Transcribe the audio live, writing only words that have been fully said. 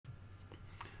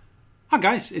Hi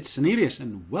guys, it's Sonelias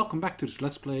and welcome back to this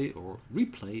Let's Play or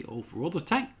replay of World of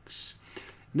Tanks.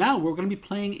 Now we're going to be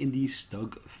playing in the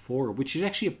StugIV, which is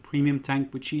actually a premium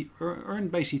tank which you earn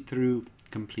basically through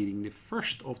completing the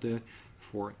first of the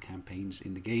 4 campaigns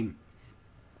in the game.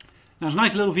 Now it's a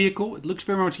nice little vehicle. It looks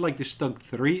very much like the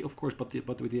StugIV, of course, but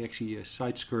with the actually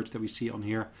side skirts that we see on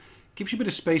here. Gives you a bit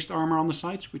of spaced armor on the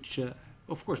sides, which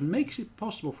of course makes it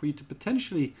possible for you to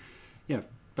potentially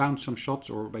bounce some shots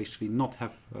or basically not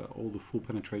have all the full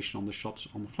penetration on the shots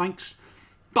on the flanks.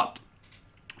 But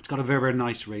it's got a very, very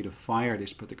nice rate of fire,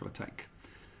 this particular tank.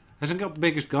 Hasn't got the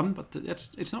biggest gun, but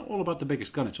it's not all about the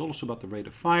biggest gun. It's also about the rate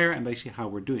of fire and basically how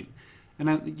we're doing.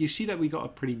 And you see that we got a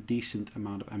pretty decent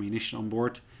amount of ammunition on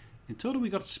board. In total we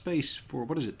got space for,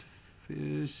 what is it,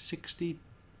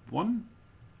 61,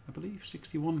 I believe,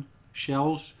 61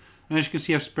 shells. And as you can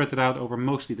see, I've spread it out over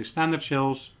mostly the standard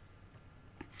shells,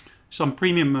 some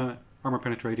premium armor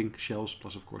penetrating shells,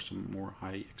 plus of course some more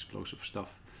high explosive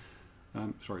stuff.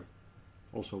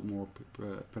 Also more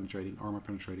armor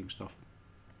penetrating stuff.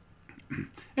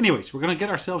 Anyways, we're going to get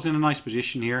ourselves in a nice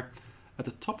position here at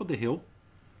the top of the hill.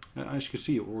 As you can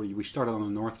see, we started on the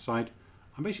north side.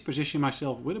 I'm basically positioning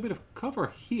myself with a bit of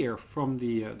cover here from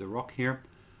the rock here.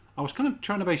 I was kind of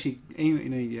trying to basically aim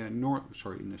in a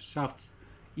in the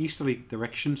southeasterly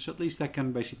direction, so at least I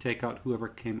can basically take out whoever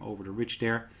came over the ridge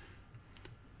there.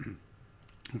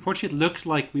 Unfortunately, it looks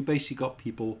like we basically got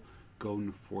people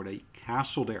going for the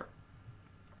castle there.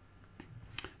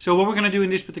 So what we're going to do in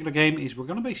this particular game is we're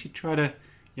going to basically try to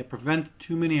prevent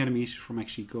too many enemies from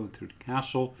actually going through the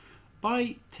castle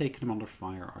by taking them under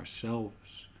fire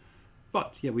ourselves.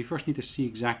 But yeah, we first need to see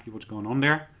exactly what's going on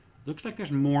there. Looks like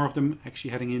there's more of them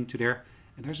actually heading into there.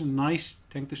 And there's a nice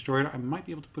tank destroyer I might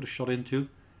be able to put a shot into.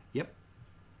 Yep.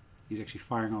 He's actually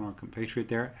firing on our compatriot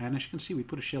there. And as you can see, we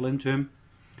put a shell into him.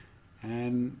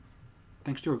 And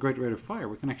thanks to our great rate of fire,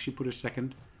 we can actually put a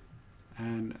second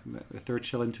and a third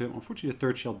shell into him. Unfortunately, the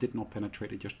third shell did not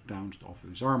penetrate. It just bounced off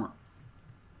of his armor.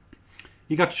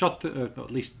 He got shot at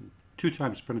least 2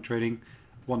 times penetrating,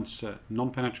 once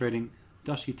non-penetrating.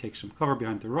 Thus, he takes some cover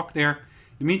behind the rock there.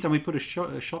 In the meantime, we put a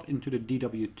shot into the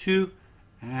DW2,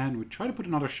 and we try to put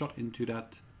another shot into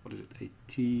that, what is it, a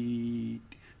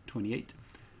T28.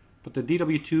 But the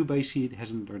DW2 basically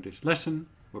hasn't learned his lesson.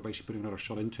 We're basically putting another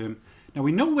shot into him. Now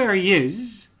we know where he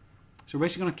is, so we're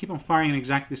basically going to keep on firing in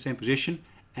exactly the same position.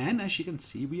 And as you can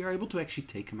see, we are able to actually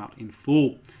take him out in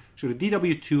full. So the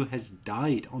DW2 has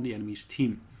died on the enemy's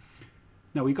team.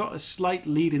 Now we got a slight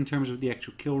lead in terms of the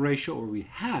actual kill ratio, or we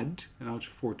had, and now it's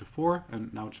 4-4,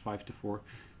 and now it's 5-4.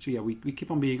 So yeah, we keep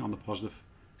on being on the positive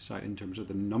side in terms of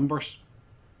the numbers,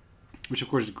 which of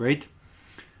course is great.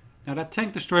 Now that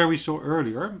tank destroyer we saw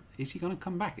earlier, is he going to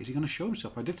come back? Is he going to show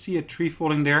himself? I did see a tree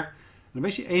falling there. And I'm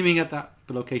basically aiming at the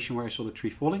location where I saw the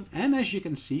tree falling. And as you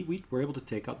can see, we were able to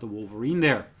take out the Wolverine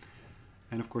there.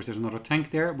 And of course there's another tank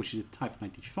there, which is a Type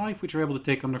 95, which we're able to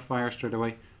take under fire straight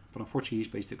away. But unfortunately he's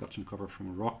basically got some cover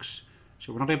from rocks.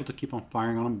 So we're not able to keep on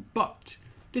firing on him. But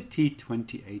the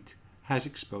T28 has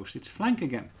exposed its flank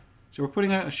again. So we're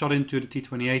putting a shot into the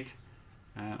T28.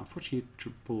 And unfortunately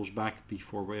it pulls back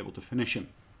before we're able to finish him.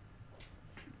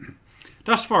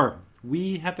 Thus far,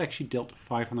 we have actually dealt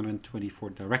 524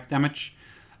 direct damage,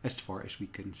 as far as we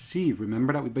can see.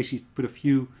 Remember that we basically put a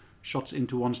few shots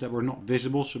into ones that were not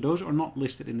visible, so those are not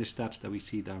listed in the stats that we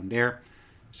see down there.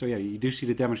 So yeah, you do see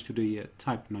the damage to the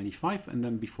Type 95, and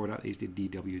then before that is the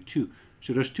DW2.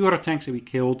 So those 2 other tanks that we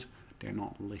killed, they're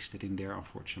not listed in there,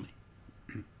 unfortunately.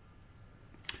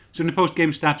 So in the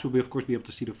post-game stats, we'll of course be able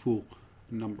to see the full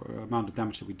amount of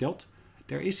damage that we dealt.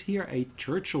 There is here a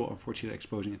Churchill, unfortunately,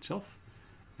 exposing itself.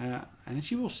 And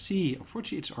as you will see,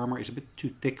 unfortunately, its armor is a bit too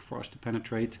thick for us to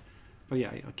penetrate. But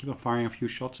yeah, I'll keep on firing a few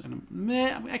shots. And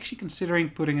I'm actually considering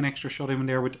putting an extra shot in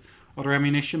there with other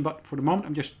ammunition. But for the moment,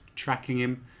 I'm just tracking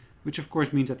him. Which, of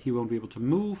course, means that he won't be able to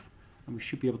move. And we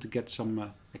should be able to get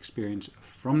some experience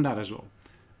from that as well.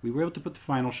 We were able to put the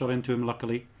final shot into him,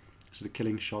 luckily. So the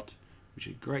killing shot, which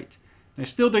is great. Now,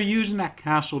 still, they're using that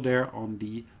castle there on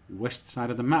the west side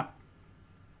of the map.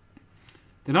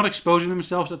 They're not exposing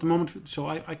themselves at the moment, so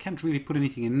I can't really put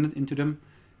anything into them.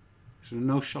 So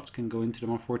no shots can go into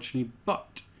them, unfortunately.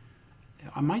 But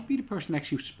I might be the person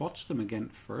actually who spots them again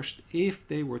first if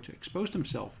they were to expose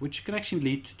themselves, which can actually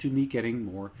lead to me getting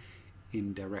more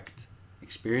indirect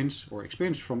experience, or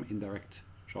experience from indirect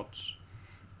shots.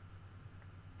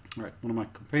 Alright, one of my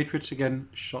compatriots again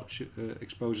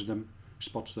exposes them,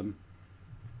 spots them.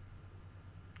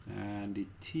 And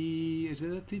the is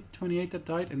it the T28 that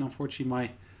died? And unfortunately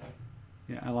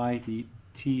my ally, the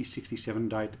T67,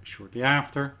 died shortly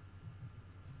after.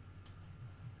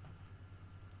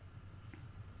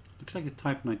 Looks like the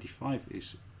Type 95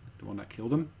 is the one that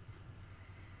killed him.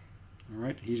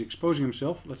 Alright, he's exposing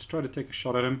himself. Let's try to take a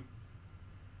shot at him.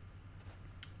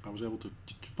 I was able to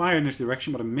fire in this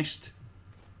direction, but I missed.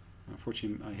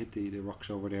 Unfortunately, I hit the rocks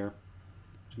over there.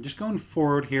 So I'm just going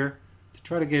forward here to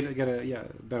try to get a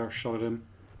better shot at him.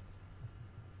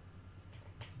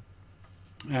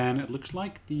 And it looks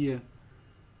like the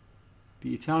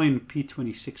Italian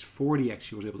P2640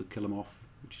 actually was able to kill him off,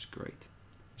 which is great.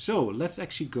 So let's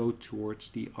actually go towards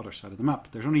the other side of the map.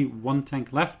 There's only one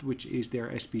tank left, which is their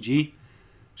SPG,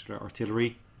 so their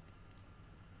artillery.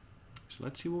 So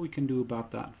let's see what we can do about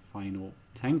that final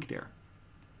tank there.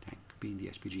 Tank being the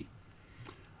SPG.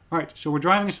 Alright, so we're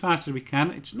driving as fast as we can.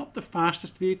 It's not the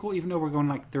fastest vehicle, even though we're going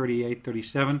like 38,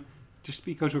 37, just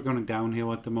because we're going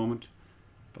downhill at the moment.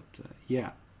 But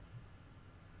yeah,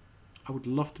 I would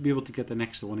love to be able to get the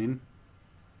next one in.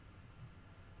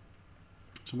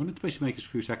 So I'm going to basically make a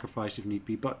few sacrifices if need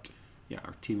be, but yeah,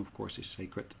 our team of course is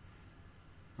sacred.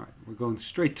 Alright, we're going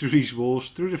straight through these walls,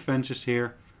 through the fences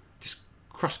here, just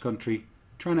cross country,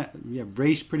 trying to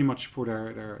race pretty much for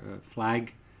their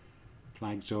flag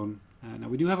zone. Now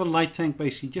we do have a light tank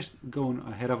basically just going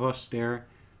ahead of us there.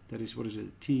 That is, what is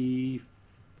it,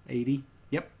 T80?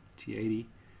 Yep, T80.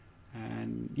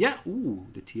 And yeah, ooh,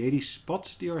 the T80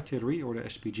 spots the artillery or the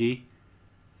SPG.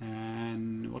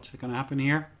 And what's going to happen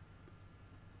here?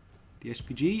 The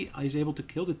SPG is able to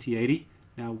kill the T80.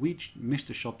 Now we missed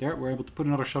a shot there. We're able to put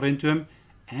another shot into him.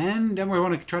 And then we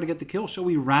want to try to get the kill, so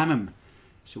we ram him.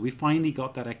 So we finally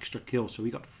got that extra kill. So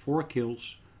we got 4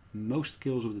 kills. Most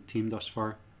kills of the team thus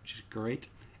far, which is great.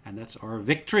 And that's our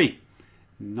victory.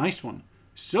 Nice one.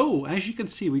 So, as you can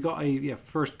see, we got a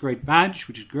first grade badge,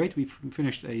 which is great. We've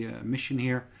finished a mission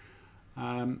here.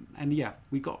 And yeah,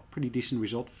 we got pretty decent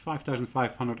result.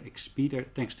 5,500 XP there,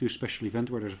 thanks to a special event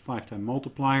where there's a 5-time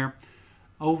multiplier.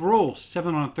 Overall,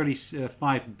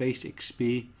 735 base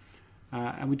XP.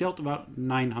 And we dealt about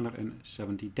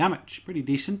 970 damage. Pretty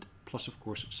decent. Plus, of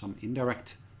course, some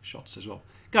indirect shots as well.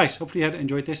 Guys, hopefully you had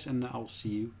enjoyed this, and I'll see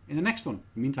you in the next one. In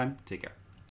the meantime, take care.